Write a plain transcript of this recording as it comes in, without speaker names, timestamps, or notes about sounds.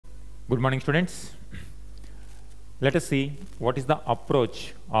Good morning, students. Let us see what is the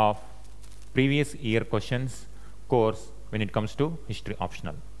approach of previous year questions course when it comes to history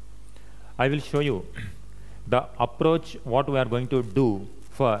optional. I will show you the approach what we are going to do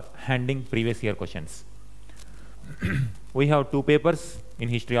for handling previous year questions. We have two papers in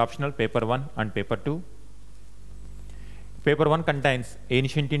history optional, paper 1 and paper 2. Paper 1 contains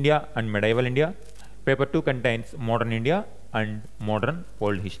ancient India and medieval India. Paper 2 contains modern India and modern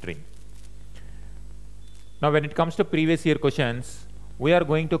world history. Now when it comes to previous year questions, we are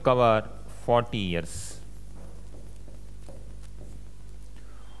going to cover 40 years.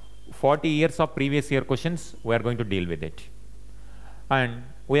 40 years of previous year questions, we are going to deal with it. And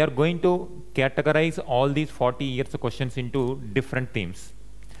we are going to categorize all these 40 years questions into different themes.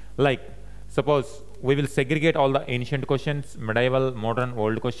 Like, suppose we will segregate all the ancient questions, medieval, modern,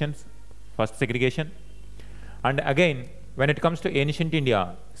 old questions, first segregation. And again, when it comes to ancient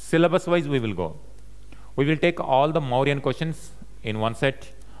India, syllabus wise we will go. We will take all the Mauryan questions in one set,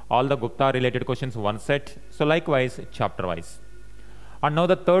 all the Gupta related questions one set. So likewise, chapter wise. And now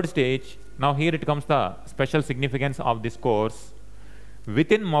the third stage, now here it comes the special significance of this course.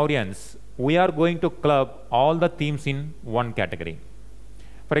 Within Mauryans, we are going to club all the themes in one category.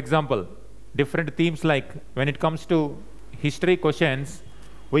 For example, different themes like when it comes to history questions,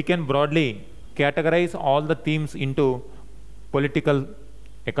 we can broadly categorize all the themes into political,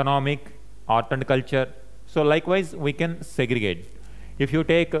 economic, art and culture. So likewise, we can segregate. If you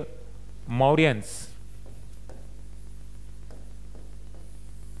take Mauryans,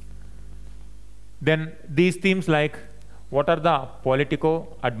 then these themes like what are the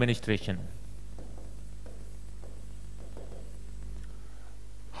politico-administration,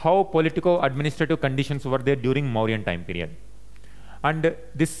 how politico-administrative conditions were there during Mauryan time period. And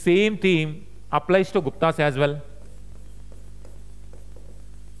this same theme applies to Guptas as well.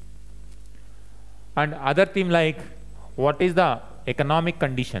 And other theme like what is the economic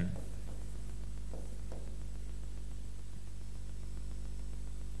condition.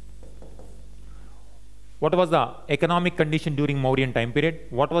 What was the economic condition during Mauryan time period?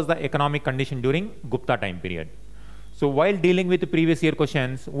 What was the economic condition during Gupta time period? So while dealing with the previous year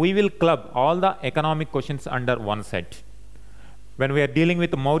questions, we will club all the economic questions under one set. When we are dealing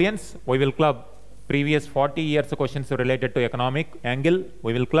with Mauryans, we will club previous 40 years questions related to economic angle,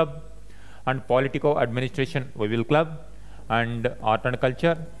 we will club, and political administration we will club, and art and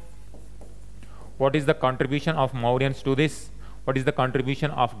culture. What is the contribution of Mauryans to this? What is the contribution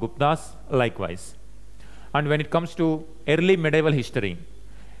of Guptas? Likewise. And when it comes to early medieval history,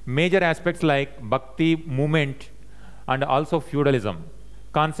 major aspects like Bhakti movement and also feudalism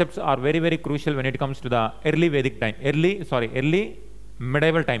concepts are very, very crucial when it comes to the early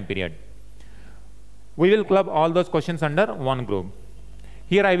medieval time period. We will club all those questions under one group.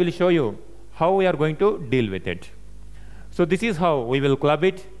 Here I will show you how we are going to deal with it. So this is how we will club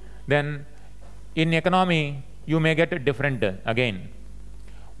it. Then in economy, you may get a different again.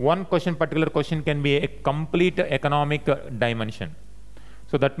 One question, particular question can be a complete economic dimension.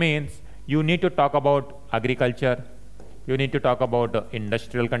 So that means you need to talk about agriculture, you need to talk about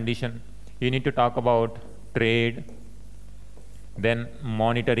industrial condition, you need to talk about trade, then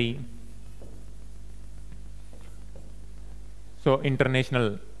monetary, so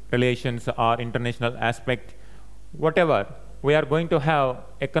international relations or international aspect, whatever we are going to have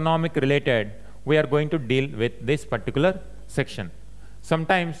economic related, we are going to deal with this particular section.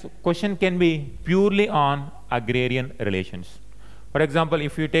 Sometimes question can be purely on agrarian relations. For example,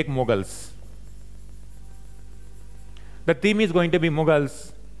 if you take Mughals, the theme is going to be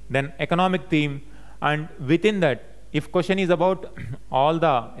Mughals, then economic theme, and within that, if question is about all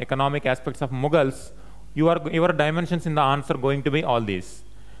the economic aspects of Mughals, your dimensions in the answer going to be all these.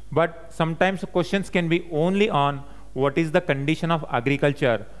 But sometimes questions can be only on what is the condition of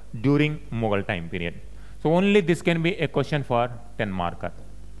agriculture during Mughal time period. So only this can be a question for 10 marker.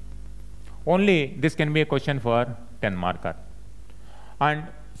 Only this can be a question for 10 marker. And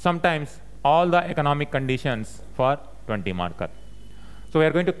sometimes all the economic conditions for 20 marker. So we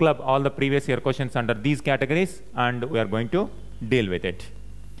are going to club all the previous year questions under these categories and we are going to deal with it.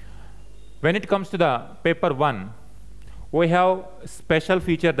 When it comes to the paper 1, we have special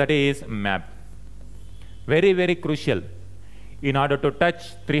feature that is map. Very, very crucial. In order to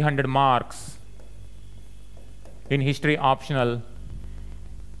touch 300 marks in history optional,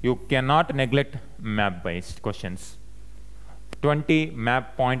 you cannot neglect map based questions. 20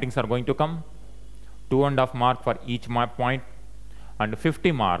 map pointings are going to come, 2.5 marks for each map point, and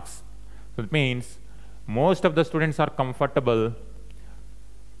 50 marks. So it means most of the students are comfortable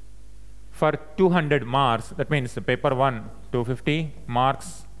for 200 marks. That means paper 1, 250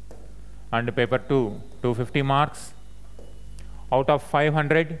 marks, and paper 2, 250 marks. Out of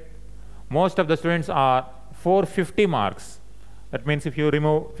 500, most of the students are 450 marks. That means if you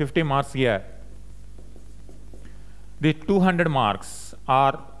remove 50 marks here, the 200 marks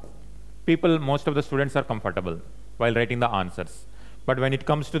are people, most of the students are comfortable while writing the answers. But when it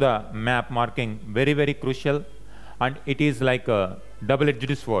comes to the map marking, very, very crucial, and it is like a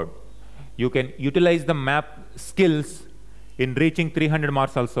double-edged sword. You can utilize the map skills in reaching 300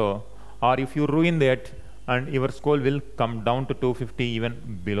 marks also, or if you ruin that, and your score will come down to 250,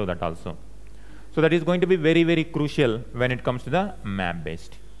 even below that also. So that is going to be very, very crucial when it comes to the map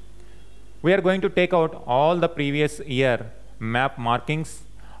based. We are going to take out all the previous year map markings,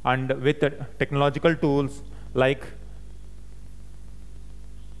 and with technological tools like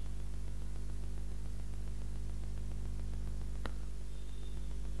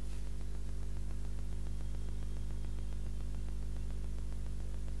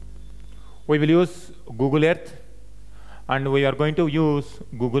we will use Google Earth, and we are going to use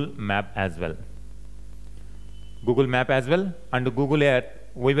Google Map as well. Google Map as well and Google Earth,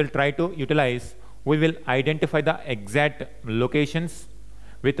 we will try to utilize, we will identify the exact locations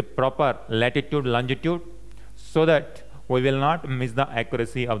with proper latitude, longitude, so that we will not miss the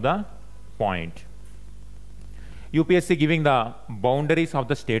accuracy of the point. UPSC giving the boundaries of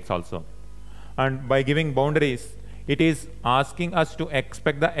the states also, and by giving boundaries, it is asking us to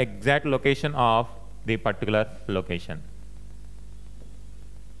expect the exact location of the particular location.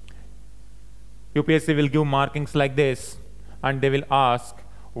 UPSC will give markings like this, and they will ask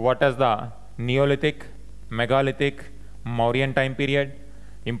what is the Neolithic, Megalithic, Mauryan time period,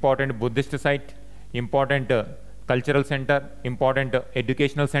 important Buddhist site, important cultural center, important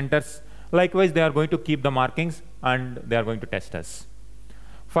educational centers. Likewise, they are going to keep the markings and they are going to test us.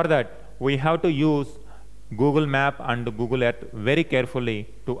 For that, we have to use Google Map and Google Earth very carefully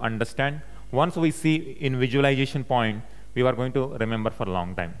to understand. Once we see in visualization point, we are going to remember for a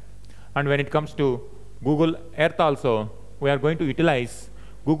long time. And when it comes to Google Earth also, we are going to utilize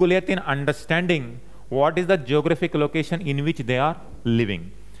Google Earth in understanding what is the geographic location in which they are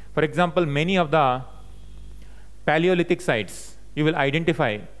living. For example, many of the Paleolithic sites you will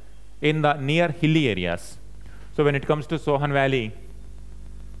identify in the near hilly areas. So when it comes to Sohan Valley,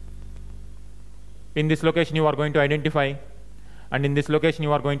 in this location you are going to identify, and in this location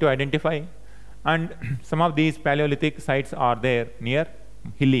you are going to identify, and some of these Paleolithic sites are there near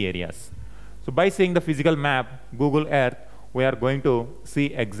hilly areas. So by seeing the physical map, Google Earth, we are going to see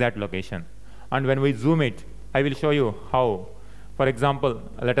exact location. And when we zoom it, I will show you how. For example,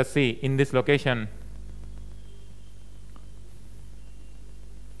 let us see in this location,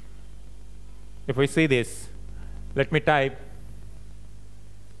 if we see this, let me type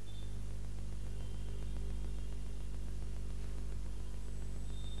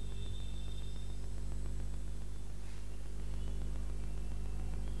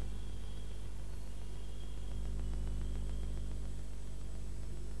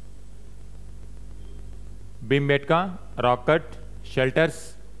Bhimbetka, rock cut,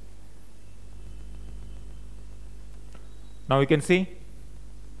 shelters. Now you can see,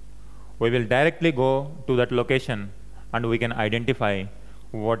 we will directly go to that location and we can identify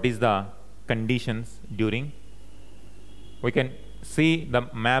what is the conditions during. We can see the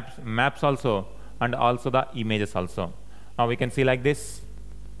maps also, and also the images also. Now we can see like this,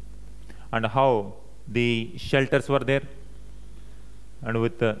 and how the shelters were there, and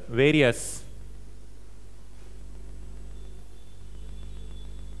with the various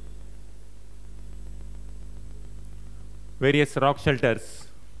rock shelters.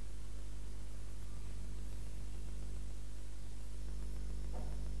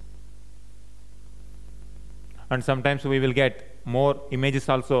 And sometimes we will get more images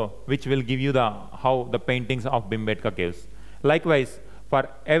also, which will give you how the paintings of Bhimbetka caves. Likewise, for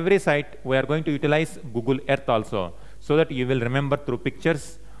every site, we are going to utilize Google Earth also, so that you will remember through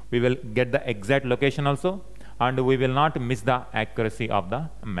pictures, we will get the exact location also, and we will not miss the accuracy of the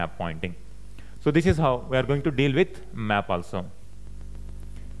map pointing. So this is how we are going to deal with map also.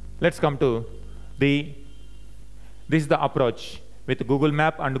 Let's come to this is the approach with Google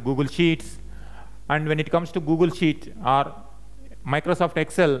Map and Google Sheets. And when it comes to Google Sheet or Microsoft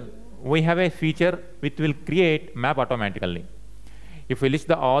Excel, we have a feature which will create map automatically. If we list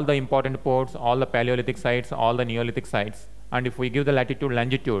all the important ports, all the Paleolithic sites, all the Neolithic sites, and if we give the latitude,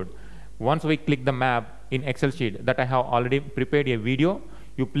 longitude, once we click the map in Excel sheet, that I have already prepared a video,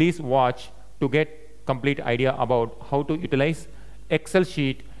 you please watch to get complete idea about how to utilize Excel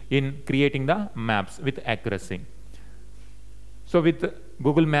sheet in creating the maps with accuracy. So with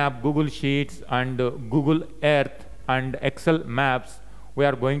Google Map, Google Sheets, and Google Earth and Excel maps, we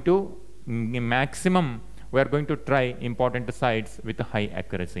are going to maximum we are going to try important sites with high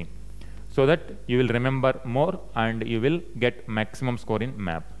accuracy, so that you will remember more and you will get maximum score in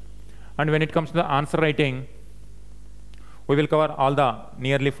map. And when it comes to the answer writing, we will cover all the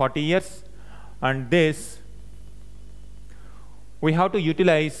nearly 40 years, and this we have to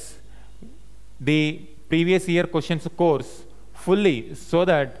utilize the previous year questions course fully, so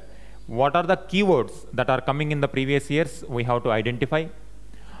that what are the keywords that are coming in the previous years we have to identify.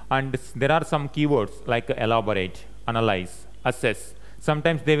 And there are some keywords like elaborate, analyze, assess.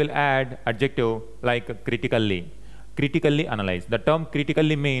 Sometimes they will add adjective like critically analyze. The term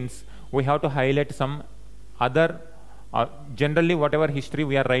critically means we have to highlight some other, generally whatever history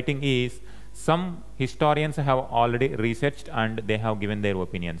we are writing is, some historians have already researched and they have given their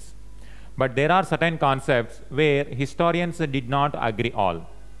opinions. But there are certain concepts where historians did not agree all.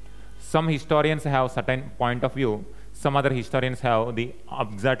 Some historians have certain point of view, some other historians have the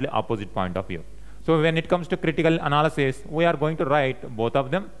exactly opposite point of view. So when it comes to critical analysis, we are going to write both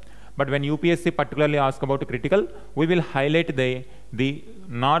of them. But when UPSC particularly asks about critical, we will highlight the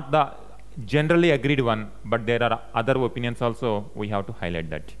not the generally agreed one, but there are other opinions also, we have to highlight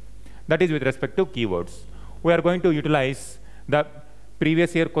that. That is with respect to keywords. We are going to utilize the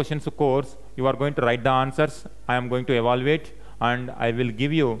previous year questions course. You are going to write the answers. I am going to evaluate, and I will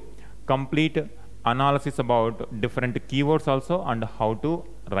give you complete analysis about different keywords also and how to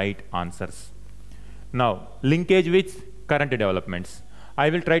write answers. Now, linkage with current developments. I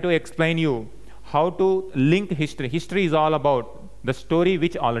will try to explain you how to link history. History is all about the story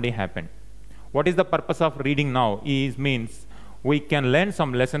which already happened. What is the purpose of reading now means we can learn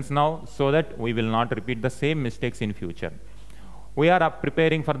some lessons now so that we will not repeat the same mistakes in future. We are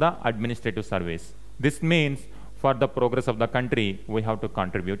preparing for the administrative service. This means for the progress of the country, we have to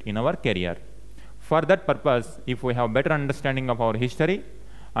contribute in our career. For that purpose, if we have better understanding of our history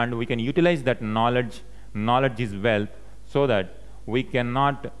and we can utilize that knowledge is wealth, so that we will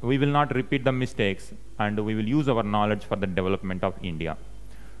not repeat the mistakes and we will use our knowledge for the development of India.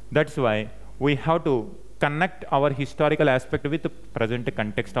 That's why we have to connect our historical aspect with the present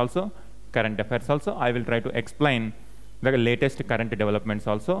context also, current affairs also. I will try to explain the latest current developments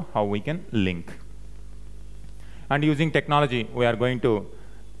also, how we can link. And using technology, we are going to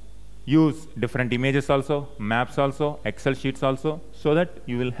use different images also, maps also, Excel sheets also, so that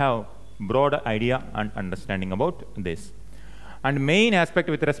you will have broad idea and understanding about this. And main aspect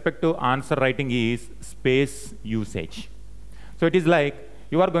with respect to answer writing is space usage. So it is like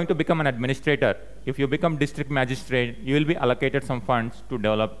you are going to become an administrator. If you become district magistrate, you will be allocated some funds to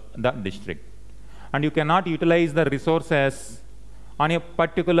develop the district. And you cannot utilize the resources on a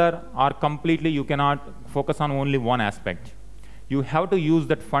particular or completely, you cannot focus on only one aspect. You have to use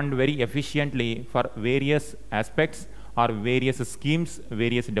that fund very efficiently for various aspects or various schemes,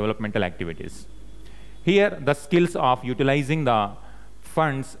 various developmental activities. Here, the skills of utilizing the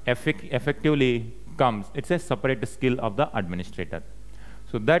funds effectively comes. It's a separate skill of the administrator.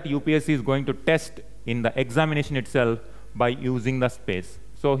 So that UPSC is going to test in the examination itself by using the space.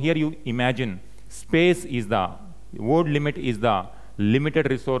 So here you imagine space is the word limit, is the limited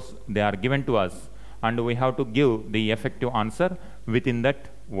resource they are given to us, and we have to give the effective answer within that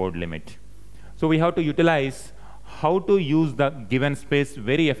word limit. So we have to utilize how to use the given space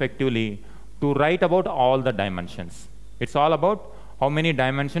very effectively to write about all the dimensions. It's all about how many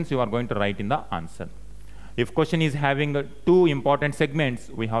dimensions you are going to write in the answer. If question is having 2 important segments,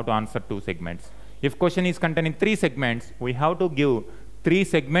 we have to answer 2 segments. If question is containing 3 segments, we have to give 3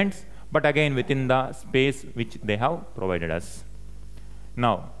 segments, but again within the space which they have provided us.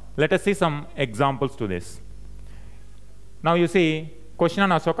 Now, let us see some examples to this. Now you see, question on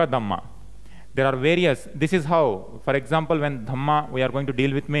Ashoka Dhamma. There are various, this is how, for example, when Dhamma we are going to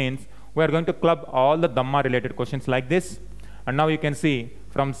deal with means, we are going to club all the Dhamma related questions like this. And now you can see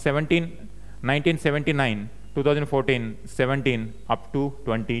from 1979, 2014, 17 up to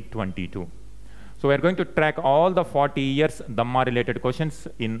 2022. So we are going to track all the 40 years Dhamma related questions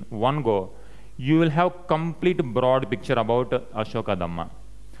in one go. You will have complete broad picture about Ashoka Dhamma.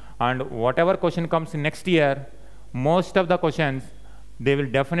 And whatever question comes in next year, most of the questions, they will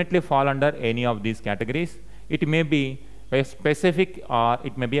definitely fall under any of these categories. It may be a specific or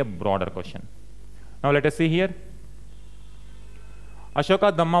it may be a broader question. Now let us see here.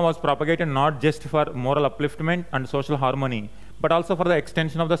 Ashoka Dhamma was propagated not just for moral upliftment and social harmony, but also for the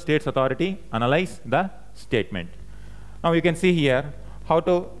extension of the state's authority. Analyze the statement. Now you can see here how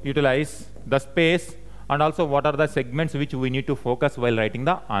to utilize the space and also what are the segments which we need to focus while writing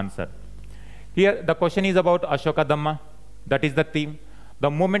the answer. Here the question is about Ashoka Dhamma. That is the theme. The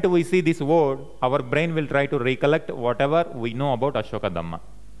moment we see this word, our brain will try to recollect whatever we know about Ashoka Dhamma.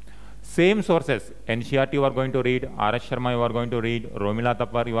 Same sources, NCERT you are going to read, R.S. Sharma you are going to read, Romila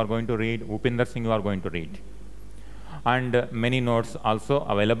Thapar you are going to read, Upinder Singh you are going to read. And many notes also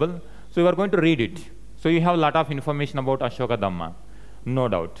available. So you are going to read it. So you have a lot of information about Ashoka Dhamma, no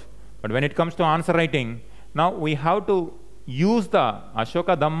doubt. But when it comes to answer writing, now we have to use the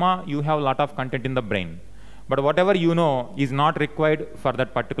Ashoka Dhamma, you have a lot of content in the brain. But whatever you know is not required for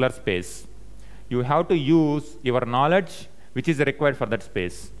that particular space. You have to use your knowledge which is required for that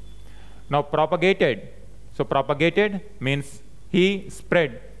space. Now propagated. So propagated means he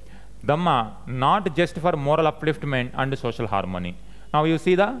spread Dhamma not just for moral upliftment and social harmony. Now you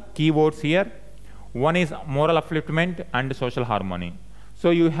see the keywords here. One is moral upliftment and social harmony. So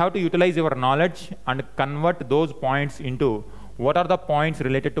you have to utilize your knowledge and convert those points into what are the points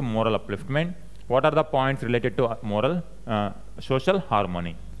related to moral upliftment, what are the points related to moral social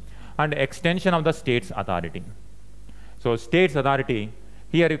harmony, and extension of the state's authority. So state's authority,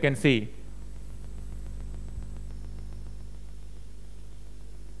 here you can see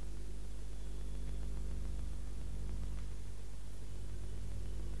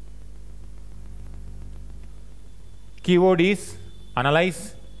keyword is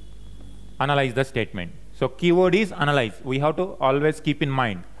analyze the statement. So keyword is analyze. We have to always keep in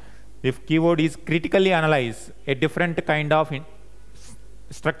mind, if keyword is critically analyze, a different kind of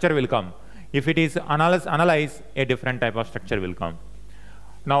structure will come. If it is analyze, a different type of structure will come.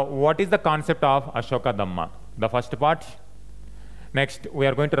 Now, what is the concept of Ashoka Dhamma? The first part. Next, we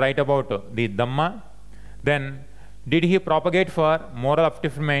are going to write about the Dhamma. Then, did he propagate for moral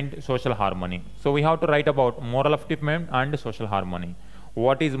upliftment, social harmony? So we have to write about moral upliftment and social harmony.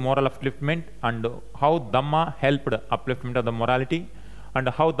 What is moral upliftment and how Dhamma helped upliftment of the morality and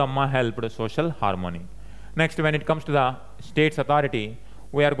how Dhamma helped social harmony. Next, when it comes to the state's authority,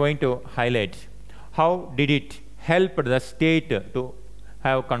 we are going to highlight how did it help the state to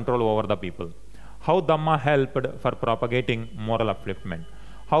have control over the people. How Dhamma helped for propagating moral upliftment.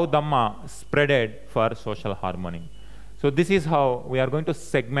 How Dhamma spreaded for social harmony. So this is how we are going to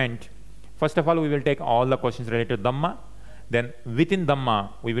segment. First of all, we will take all the questions related to Dhamma. Then within Dhamma,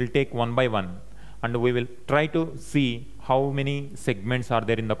 we will take one by one. And we will try to see how many segments are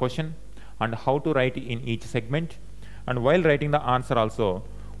there in the question and how to write in each segment. And while writing the answer also,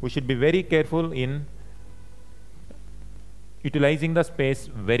 we should be very careful in utilizing the space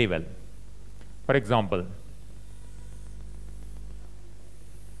very well. For example,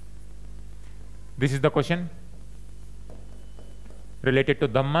 this is the question related to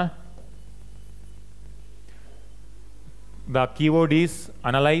Dhamma. The keyword is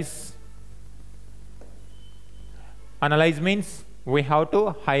analyze. Analyze means we have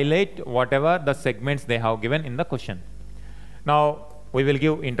to highlight whatever the segments they have given in the question. Now we will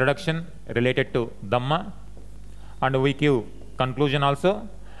give introduction related to Dhamma and we give conclusion also.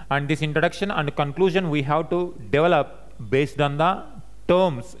 And this introduction and conclusion we have to develop based on the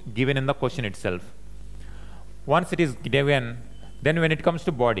terms given in the question itself. Once it is given, then when it comes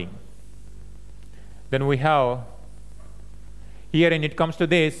to body, then we have here when it comes to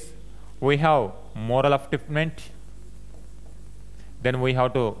this, we have moral upliftment. Then we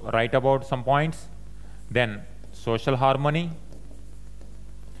have to write about some points. Then social harmony.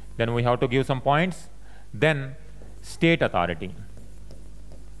 Then we have to give some points. Then state authority.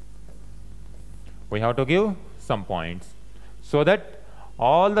 We have to give some points so that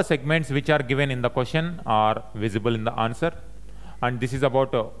all the segments which are given in the question are visible in the answer. And this is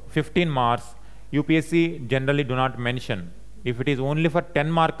about 15 marks. UPSC generally do not mention. If it is only for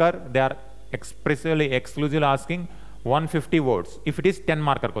 10 marker, they are exclusively asking 150 words. If it is 10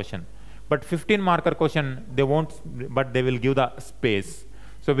 marker question. But 15 marker question, they won't, but they will give the space.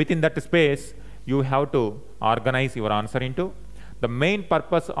 So within that space, you have to organize your answer into. The main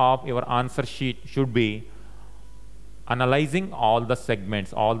purpose of your answer sheet should be analyzing all the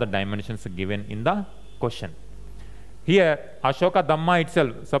segments, all the dimensions given in the question. Here, Ashoka Dhamma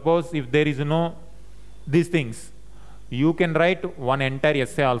itself, suppose if there is no these things, you can write one entire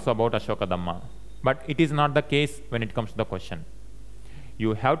essay also about Ashoka Dhamma. But it is not the case when it comes to the question.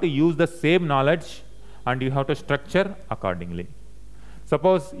 You have to use the same knowledge and you have to structure accordingly.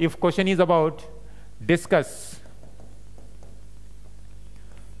 Suppose if question is about discuss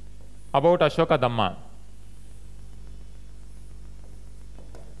about Ashoka Dhamma.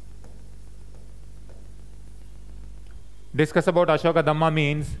 Discuss about Ashoka Dhamma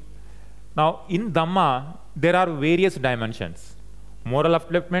means, now in Dhamma there are various dimensions. Moral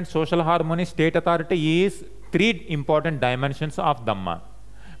upliftment, social harmony, state authority is 3 important dimensions of Dhamma.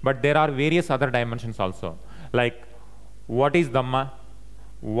 But there are various other dimensions also, like what is Dhamma,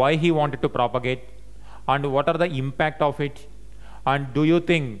 why he wanted to propagate, and what are the impact of it, and do you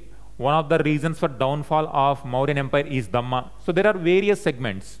think one of the reasons for downfall of Mauryan Empire is Dhamma. So there are various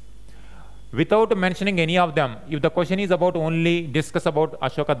segments. Without mentioning any of them, if the question is about only discuss about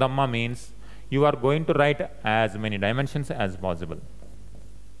Ashoka Dhamma, means you are going to write as many dimensions as possible.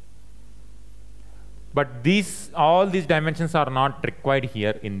 But all these dimensions are not required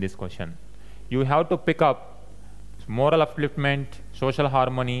here in this question. You have to pick up moral upliftment, social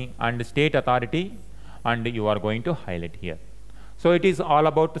harmony, and state authority, and you are going to highlight here. So it is all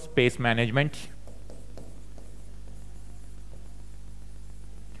about space management.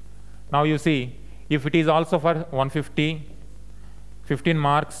 Now you see, if it is also for 150, 15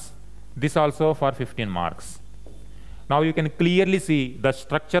 marks, this also for 15 marks. Now you can clearly see the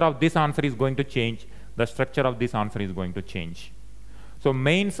structure of this answer is going to change. The structure of this answer is going to change. So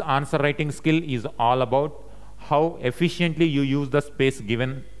mains answer writing skill is all about how efficiently you use the space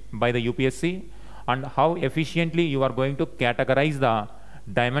given by the UPSC and how efficiently you are going to categorize the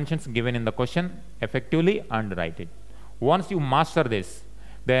dimensions given in the question effectively and write it. Once you master this,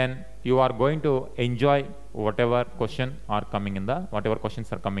 then you are going to enjoy whatever questions are coming in the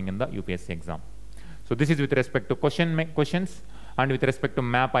UPSC exam. So this is with respect to questions, and with respect to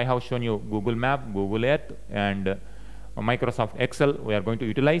map, I have shown you Google Map, Google Earth, and Microsoft Excel. We are going to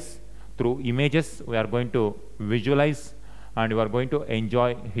utilize through images. We are going to visualize, and we are going to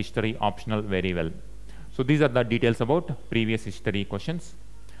enjoy history optional very well. So these are the details about previous history questions,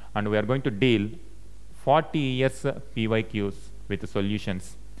 and we are going to deal 40 years PYQs with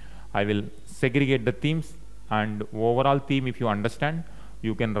solutions. I will segregate the themes, and overall theme, if you understand,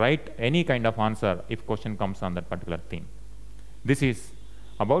 you can write any kind of answer if question comes on that particular theme. This is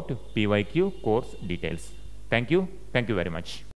about PYQ course details. Thank you very much.